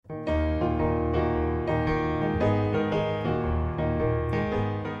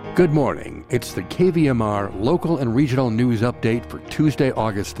Good morning. It's the KVMR Local and Regional News Update for Tuesday,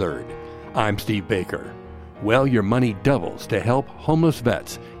 August 3rd. I'm Steve Baker. Well, your money doubles to help homeless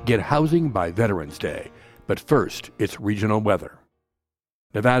vets get housing by Veterans Day. But first, it's regional weather.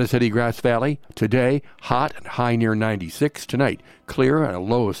 Nevada City, Grass Valley, today, hot and high near 96. Tonight, clear and a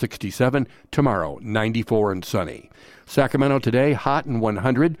low of 67. Tomorrow, 94 and sunny. Sacramento today, hot and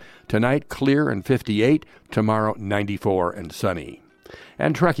 100. Tonight, clear and 58. Tomorrow, 94 and sunny.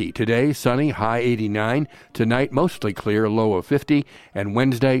 And Truckee, today, sunny, high 89. Tonight, mostly clear, low of 50. And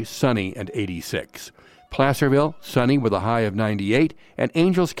Wednesday, sunny and 86. Placerville, sunny with a high of 98. And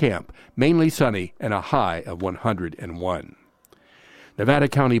Angels Camp, mainly sunny and a high of 101. Nevada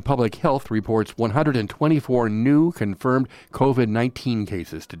County Public Health reports 124 new confirmed COVID-19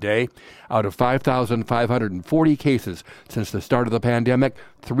 cases today. Out of 5,540 cases since the start of the pandemic,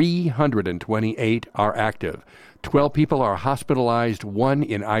 328 are active. 12 people are hospitalized, 1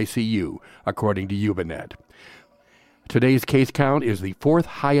 in ICU, according to Ubinet. Today's case count is the fourth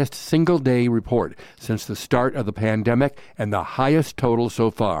highest single-day report since the start of the pandemic and the highest total so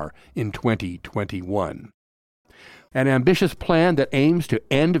far in 2021. An ambitious plan that aims to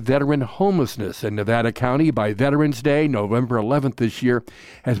end veteran homelessness in Nevada County by Veterans Day, November 11th this year,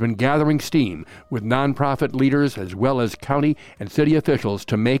 has been gathering steam with nonprofit leaders as well as county and city officials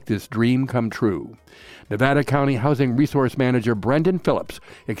to make this dream come true. Nevada County Housing Resource Manager Brendan Phillips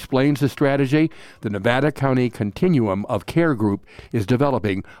explains the strategy the Nevada County Continuum of Care Group is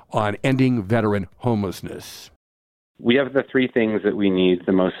developing on ending veteran homelessness. We have the three things that we need.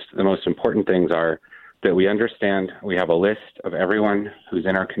 The most important things are that we understand we have a list of everyone who's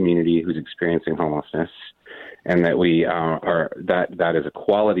in our community who's experiencing homelessness, and that we that is a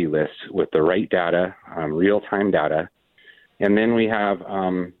quality list with the right data, real-time data. And then we have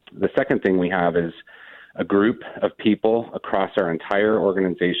the second thing we have is a group of people across our entire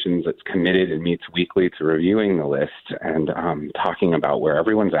organizations that's committed and meets weekly to reviewing the list and talking about where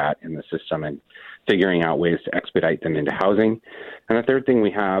everyone's at in the system and figuring out ways to expedite them into housing. And the third thing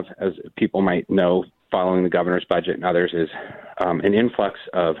we have, as people might know, following the governor's budget and others, is an influx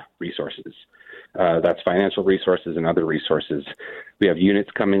of resources. That's financial resources and other resources. We have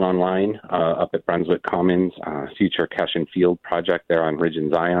units coming online up at Brunswick Commons, future Cash and Field project there on Ridge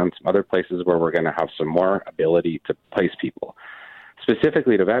and Zion, some other places where we're going to have some more ability to place people.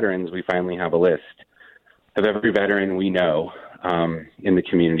 Specifically to veterans, we finally have a list of every veteran we know in the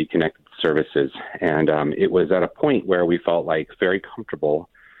community connected services. And it was at a point where we felt like very comfortable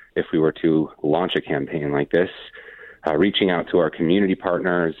if we were to launch a campaign like this, reaching out to our community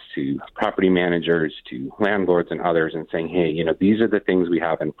partners, to property managers, to landlords and others and saying, hey, these are the things we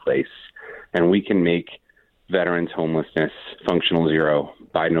have in place, and we can make veterans homelessness functional zero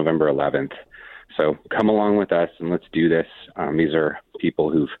by November 11th. So come along with us and let's do this. These are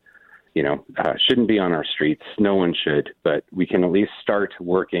people who've, shouldn't be on our streets. No one should, but we can at least start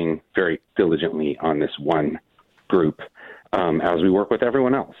working very diligently on this one group as we work with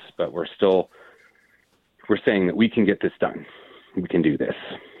everyone else. But we're saying that we can get this done. We can do this.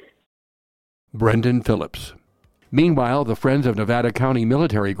 Brendan Phillips. Meanwhile, the Friends of Nevada County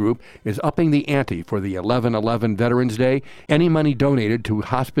Military Group is upping the ante for the 11/11 Veterans Day. Any money donated to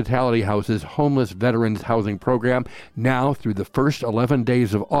Hospitality House's Homeless Veterans Housing Program now through the first 11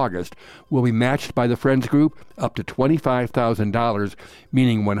 days of August will be matched by the Friends Group up to $25,000,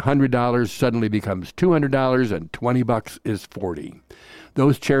 meaning $100 suddenly becomes $200 and $20 is $40.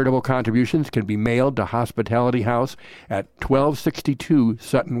 Those charitable contributions can be mailed to Hospitality House at 1262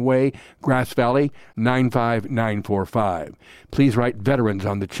 Sutton Way, Grass Valley, 95945. Please write Veterans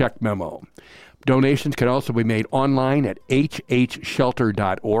on the check memo. Donations can also be made online at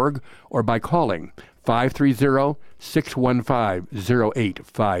hhshelter.org or by calling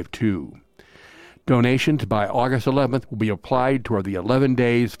 530-615-0852. Donations by August 11th will be applied toward the 11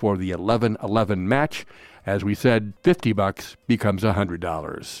 days for the 11/11 match. As we said, $50 becomes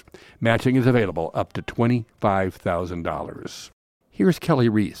 $100. Matching is available up to $25,000. Here's Kelly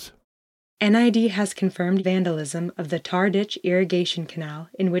Reese. NID has confirmed vandalism of the Tar Ditch Irrigation Canal,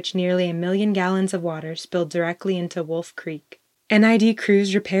 in which nearly 1 million gallons of water spilled directly into Wolf Creek. NID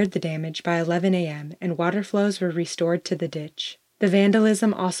crews repaired the damage by 11 a.m., and water flows were restored to the ditch. The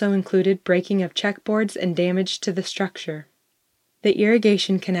vandalism also included breaking of checkboards and damage to the structure. The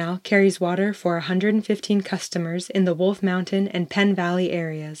irrigation canal carries water for 115 customers in the Wolf Mountain and Penn Valley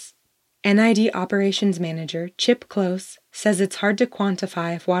areas. NID Operations Manager Chip Close says it's hard to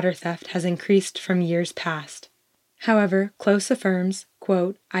quantify if water theft has increased from years past. However, Close affirms,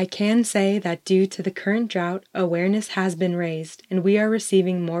 quote, "I can say that due to the current drought, awareness has been raised, and we are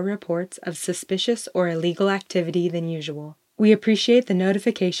receiving more reports of suspicious or illegal activity than usual. We appreciate the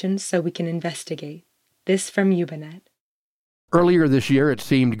notifications so we can investigate. This from Ubinet. Earlier this year, it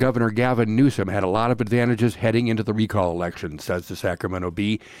seemed Governor Gavin Newsom had a lot of advantages heading into the recall election, says the Sacramento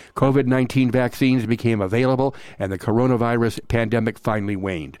Bee. COVID-19 vaccines became available, and the coronavirus pandemic finally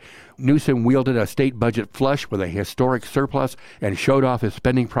waned. Newsom wielded a state budget flush with a historic surplus and showed off his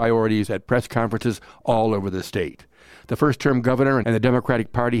spending priorities at press conferences all over the state. The first-term governor and the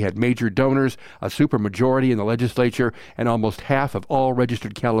Democratic Party had major donors, a supermajority in the legislature, and almost half of all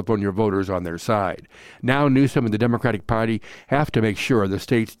registered California voters on their side. Now Newsom and the Democratic Party have to make sure the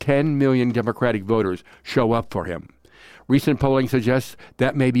state's 10 million Democratic voters show up for him. Recent polling suggests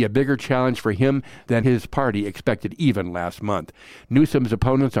that may be a bigger challenge for him than his party expected even last month. Newsom's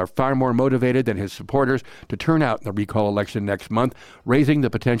opponents are far more motivated than his supporters to turn out in the recall election next month, raising the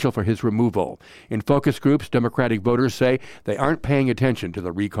potential for his removal. In focus groups, Democratic voters say they aren't paying attention to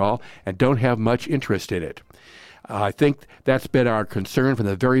the recall and don't have much interest in it. I think that's been our concern from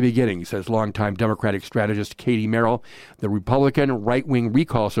the very beginning, says longtime Democratic strategist Katie Merrill. The Republican right-wing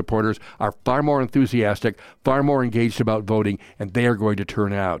recall supporters are far more enthusiastic, far more engaged about voting, and they are going to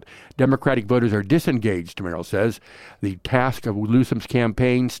turn out. Democratic voters are disengaged, Merrill says. The task of Newsom's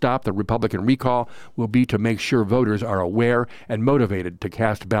campaign, Stop the Republican Recall, will be to make sure voters are aware and motivated to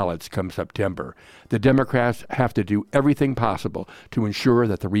cast ballots come September. The Democrats have to do everything possible to ensure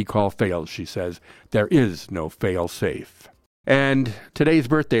that the recall fails, she says. There is no fail-safe. And today's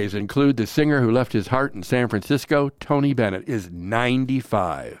birthdays include the singer who left his heart in San Francisco. Tony Bennett is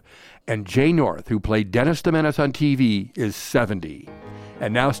 95. And Jay North, who played Dennis the Menace on TV, is 70.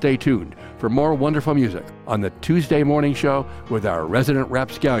 And now stay tuned for more wonderful music on the Tuesday Morning Show with our resident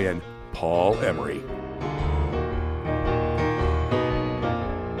rapscallion, Paul Emery.